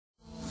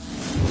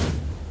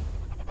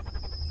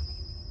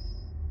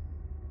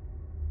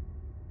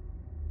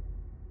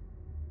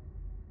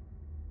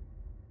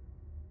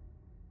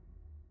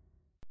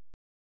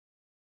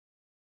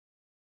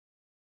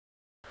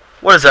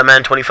What is up,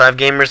 man? 25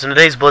 gamers. In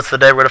today's Blitz of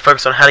the day, we're going to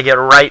focus on how to get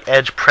right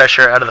edge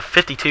pressure out of the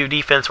 52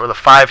 defense or the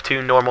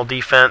 5-2 normal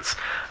defense.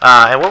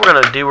 And what we're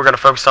going to do, we're going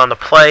to focus on the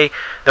play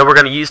that we're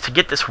going to use to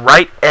get this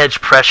right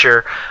edge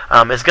pressure.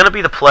 Is going to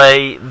be the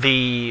play,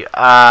 the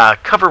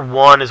cover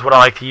 1 is what I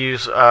like to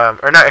use,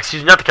 or not,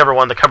 excuse me, not the cover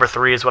 1, the cover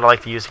 3 is what I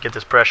like to use to get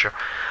this pressure.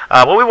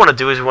 What we want to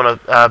do is we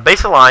want to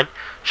base a line,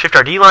 shift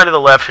our D-line to the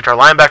left, shift our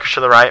linebackers to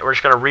the right. We're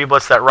just going to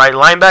re-blitz that right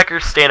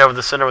linebacker, stand over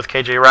the center with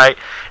KJ right.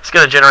 It's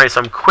going to generate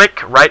some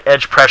quick right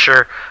edge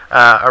pressure,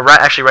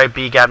 actually right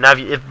B gap. Now,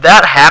 if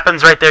that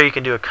happens right there, you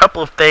can do a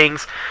couple of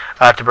things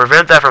to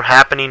prevent that from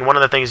happening. One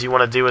of the things you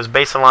want to do is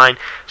base a line,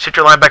 shift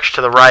your linebackers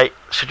to the right,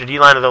 shift your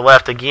D-line to the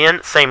left.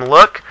 Again, same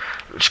look.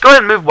 Just go ahead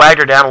and move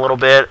Wagner down a little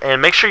bit, and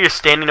make sure you're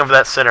standing over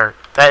that center.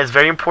 That is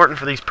very important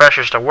for these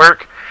pressures to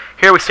work.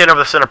 Here we stand over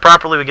the center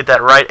properly, we get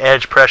that right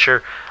edge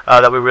pressure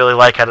that we really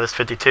like out of this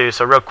 52.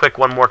 So real quick,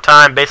 one more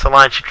time, base the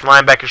line, shift your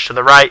linebackers to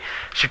the right,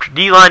 shift your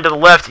D-line to the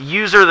left,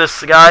 user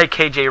this guy,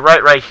 KJ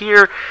right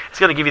here. It's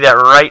going to give you that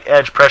right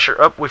edge pressure.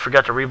 Oh, we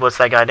forgot to re-blitz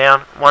that guy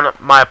down.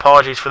 My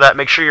apologies for that.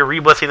 Make sure you're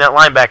re-blitzing that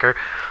linebacker.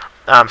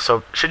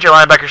 So shift your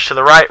linebackers to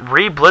the right,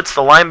 re-blitz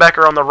the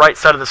linebacker on the right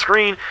side of the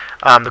screen.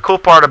 The cool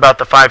part about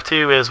the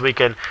 5-2 is we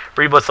can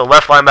re-blitz the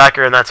left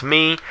linebacker, and that's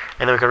me,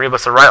 and then we can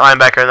re-blitz the right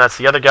linebacker, and that's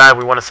the other guy.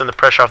 We want to send the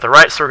pressure off the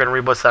right, so we're going to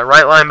re-blitz that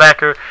right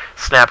linebacker,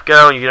 snap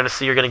go, and you're going to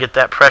see you're going to get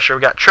that pressure.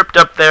 We got tripped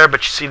up there,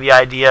 but you see the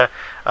idea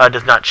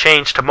does not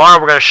change. Tomorrow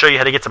we're going to show you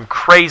how to get some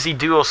crazy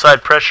dual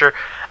side pressure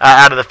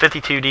out of the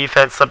 52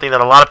 defense, something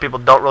that a lot of people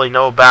don't really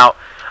know about,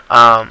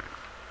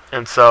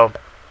 and so...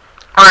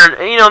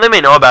 Or, you know, they may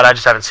know about it, I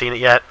just haven't seen it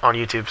yet on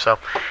YouTube. So,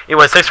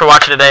 anyways, thanks for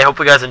watching today. Hope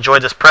you guys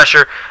enjoyed this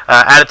pressure.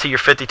 Add it to your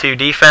 52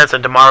 defense,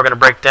 and tomorrow we're going to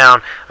break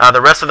down the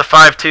rest of the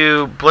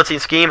 5-2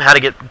 blitzing scheme, how to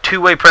get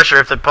two-way pressure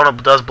if the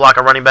opponent does block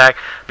a running back.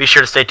 Be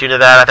sure to stay tuned to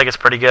that. I think it's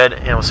pretty good,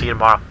 and we'll see you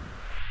tomorrow.